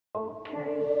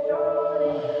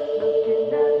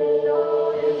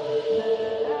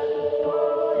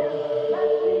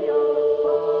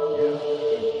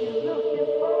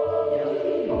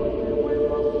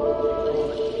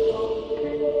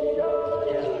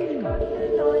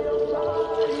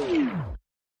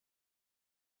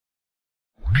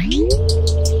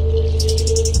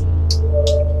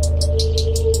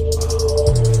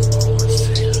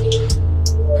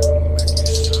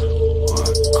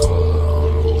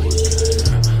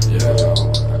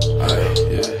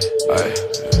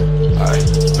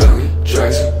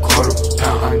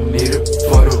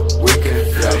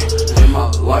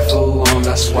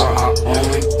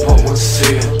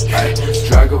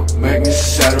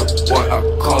I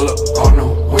call up on the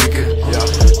weekend.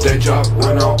 Day job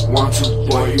when I want to,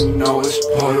 boy, you know it's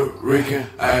Puerto Rican.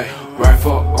 Ayy,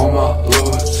 rifle on my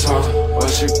Louis Vuitton, what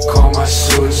she call my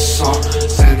suicide song.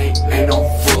 Sandy ain't no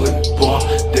fully boy,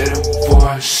 did it for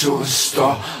a shooting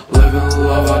star. Living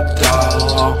love, I die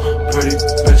alone. Pretty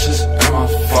bitches in my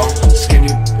phone, skinny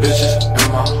bitches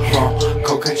in my home.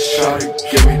 Cocaine shawty,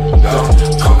 give me dough.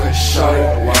 Cocaine shawty,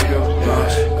 wipe your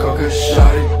nose. Cocaine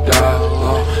shawty, die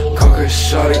alone. Cocaine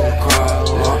shawty, cry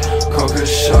alone. Cocaine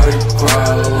shawty, cry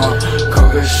alone.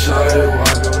 Cocaine shawty,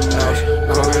 wipe your nose.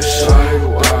 Cocaine shawty,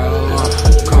 wipe alone.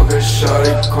 Cocaine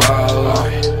shawty, cry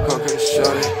alone. Cocaine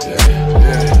shawty,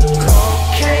 yeah.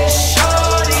 Cocaine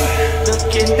shawty,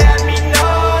 looking at me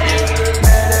naughty.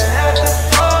 Met her at the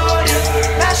party,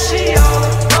 now she all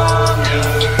up on me.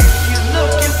 You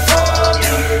looking for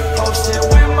me, posted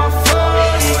with my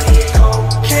 40.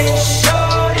 Cocaine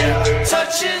shawty,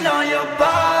 touching on your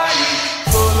body.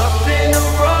 Pull up in a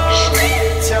Rari,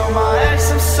 tell my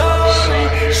ex I'm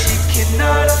sorry. She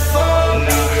cannot afford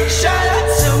me, shout out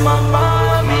to my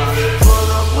mommy. Pull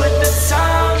up with the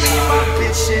Tommy, my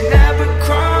bitch in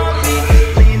Abercrombie.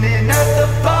 Leaning at the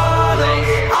bottom,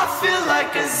 I feel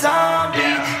like a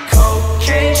zombie.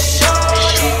 Cocaine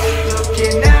shawty,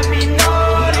 looking at me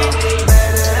naughty.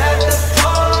 Met her at the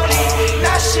party,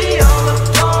 now she all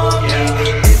up on me.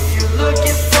 If you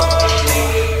looking for me,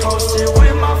 posted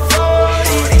with my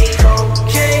 40.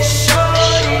 Cocaine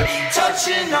shawty,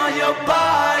 touching on your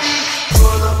body.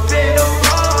 Pull up in a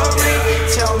Rari,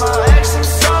 tell my ex I'm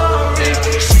sorry.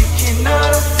 She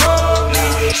cannot afford me,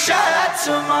 shout out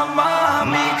to my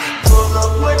mommy. Pull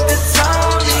up with the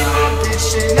Tommy, my bitch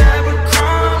in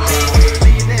Abercrombie.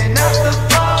 Leaning at the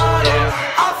bottom,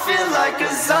 I feel like a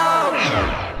zombie.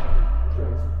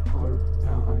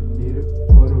 I need it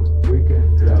for the weekend.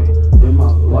 Live my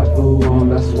life alone,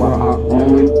 that's why I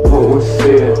only put what's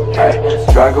in.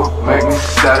 Drago make me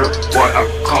settle, boy, I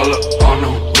call it on the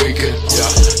weekend.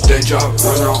 Day job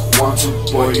when I want to,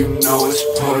 boy, you know it's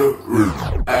Puerto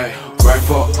Rican. Ayy,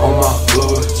 rifle on my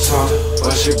Louis Vuitton,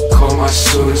 what she call my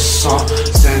suicide song.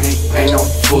 Sandy ain't no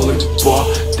fully boy,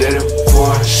 did it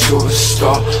for a shooting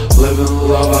star. Living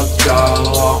love, I die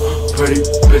alone. Pretty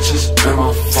bitches in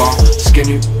my phone,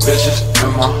 skinny bitches in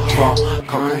my home.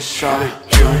 Cocaine shawty,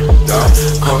 give me dough.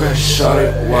 Cocaine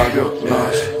shawty, wipe your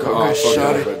nose. Cocaine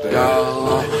shawty, die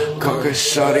alone. Cocaine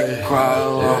shawty, cry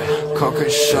alone. Cocaine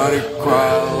shawty,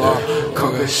 cry alone.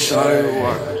 Cocaine shawty,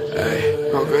 wipe,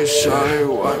 ayy. Cocaine shawty,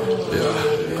 wipe,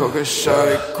 yeah. Cocaine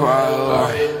shawty, cry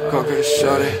alone. Cocaine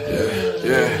shawty,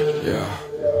 yeah.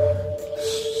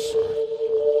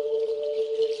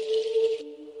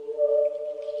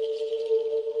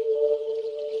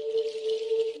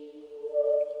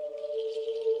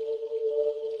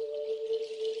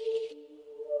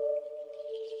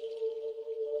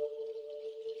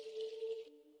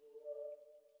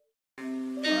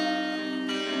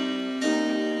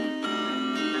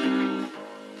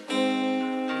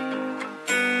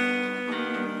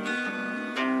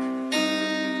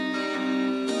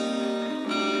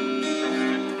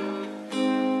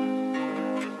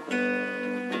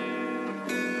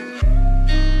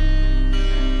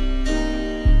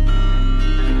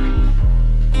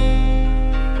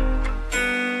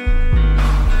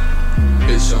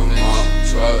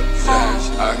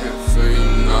 I can feel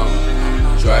you now.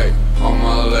 Drake on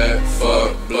my leg,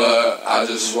 fuck blood. I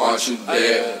just want you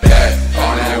dead. Back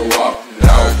on that walk,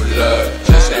 no blood.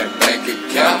 Just that bank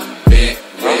account. Been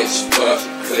rich, fuck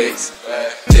clicks.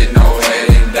 Did no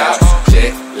heading out.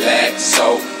 Jet lag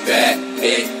so bad.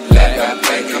 Big lag, I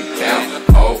bank account.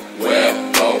 Oh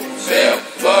well, oh fail.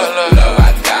 Fuck love,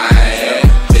 I die.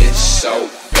 Bitch so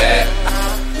bad.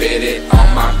 Fit it on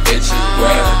my bitches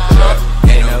well.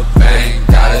 Ain't no bang,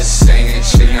 gotta sing it,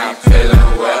 she not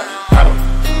feeling well.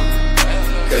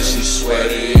 Cause she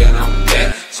sweaty and I'm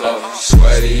dead. So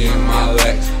sweaty in my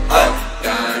legs.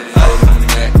 Down over the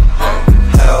neck.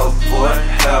 Hell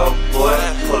boy,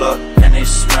 pull up and they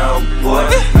smell, boy.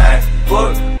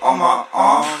 MacBook on my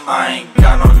arm, I ain't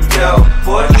got no gel,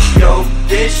 boy. Yo,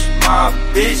 bitch, my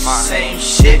bitch, same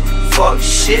shit, fuck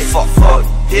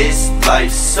this,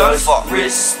 life sucks,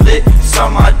 wrist slit,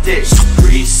 on my dick,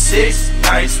 3-6,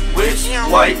 nice whips,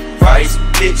 white rice,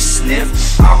 bitch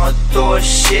sniff, I'ma throw a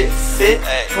shit fit,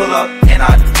 pull up and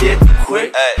I dip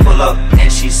quick, pull up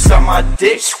and she suck my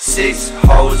dick, 6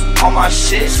 hoes on my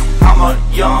shit, I'm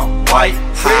a young white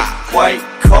prick, white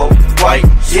coat, white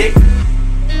dick.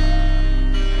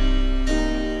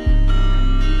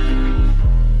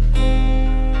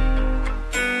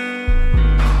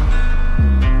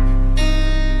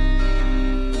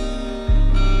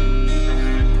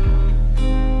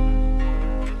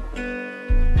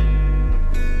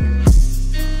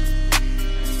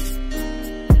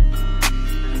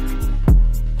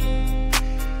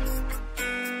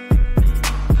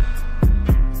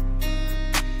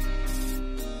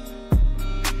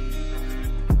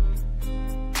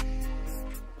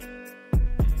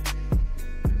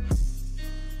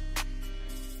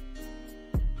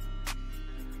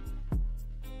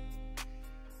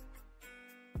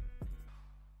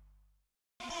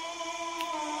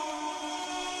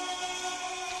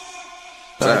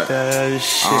 about that other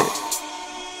shit.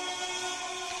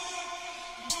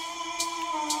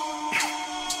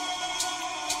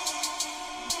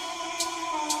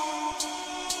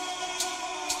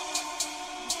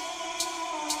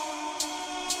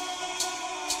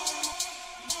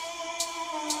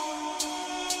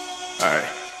 Alright.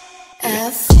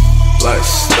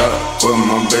 Flexed up with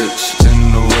my bitch in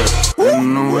the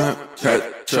whip,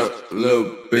 catch up, little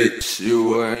bitch.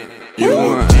 You ain't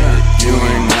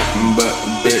nothing but a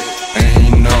bitch.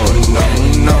 Ain't no.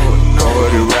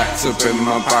 40 racks up in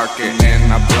my pocket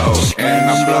and I blow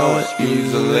it.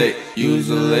 Use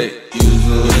a lick.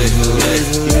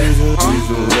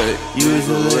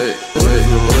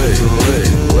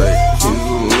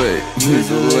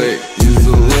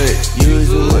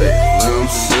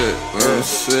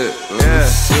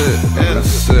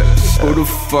 Who the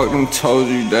fuck done told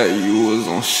you that you was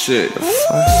on shit?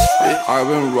 I've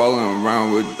been rolling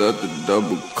around with the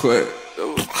double clip.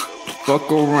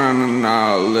 Fuck around and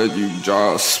I'll let you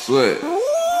jaw split.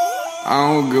 I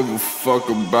don't give a fuck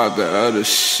about the other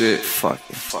shit. Fuck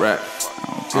it. Rap. I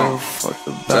don't give a fuck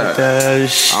about that other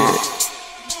shit.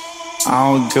 I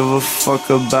don't give a fuck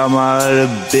about my other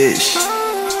bitch.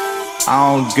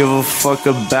 I don't give a fuck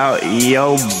about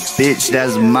yo bitch.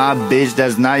 That's my bitch.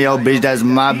 That's not your bitch. That's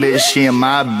my bitch. She in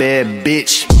my bed,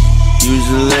 bitch. Use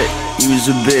a lick. Use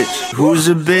a bitch. Who's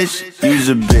a bitch? Use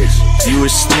a bitch. You a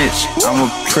snitch. I'm a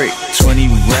prick. 20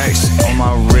 racks on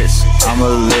my wrist. I'm a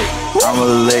lick. I'm a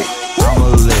lick.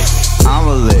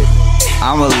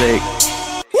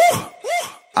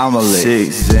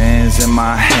 6 Zans in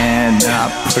my hand and I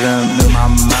put them in my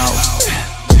mouth.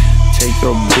 Take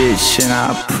your bitch and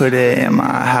I put it in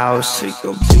my house. Take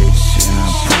your bitch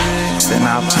and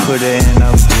I put it in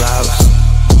a blouse.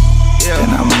 Then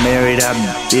I marry that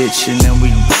bitch and then we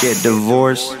get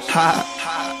divorced. Ha.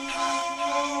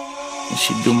 And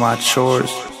she do my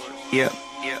chores. Yep.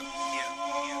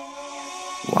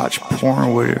 Watch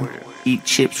porn with her. Eat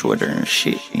chips with her and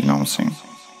shit. You know what I'm saying?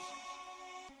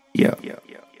 Yeah.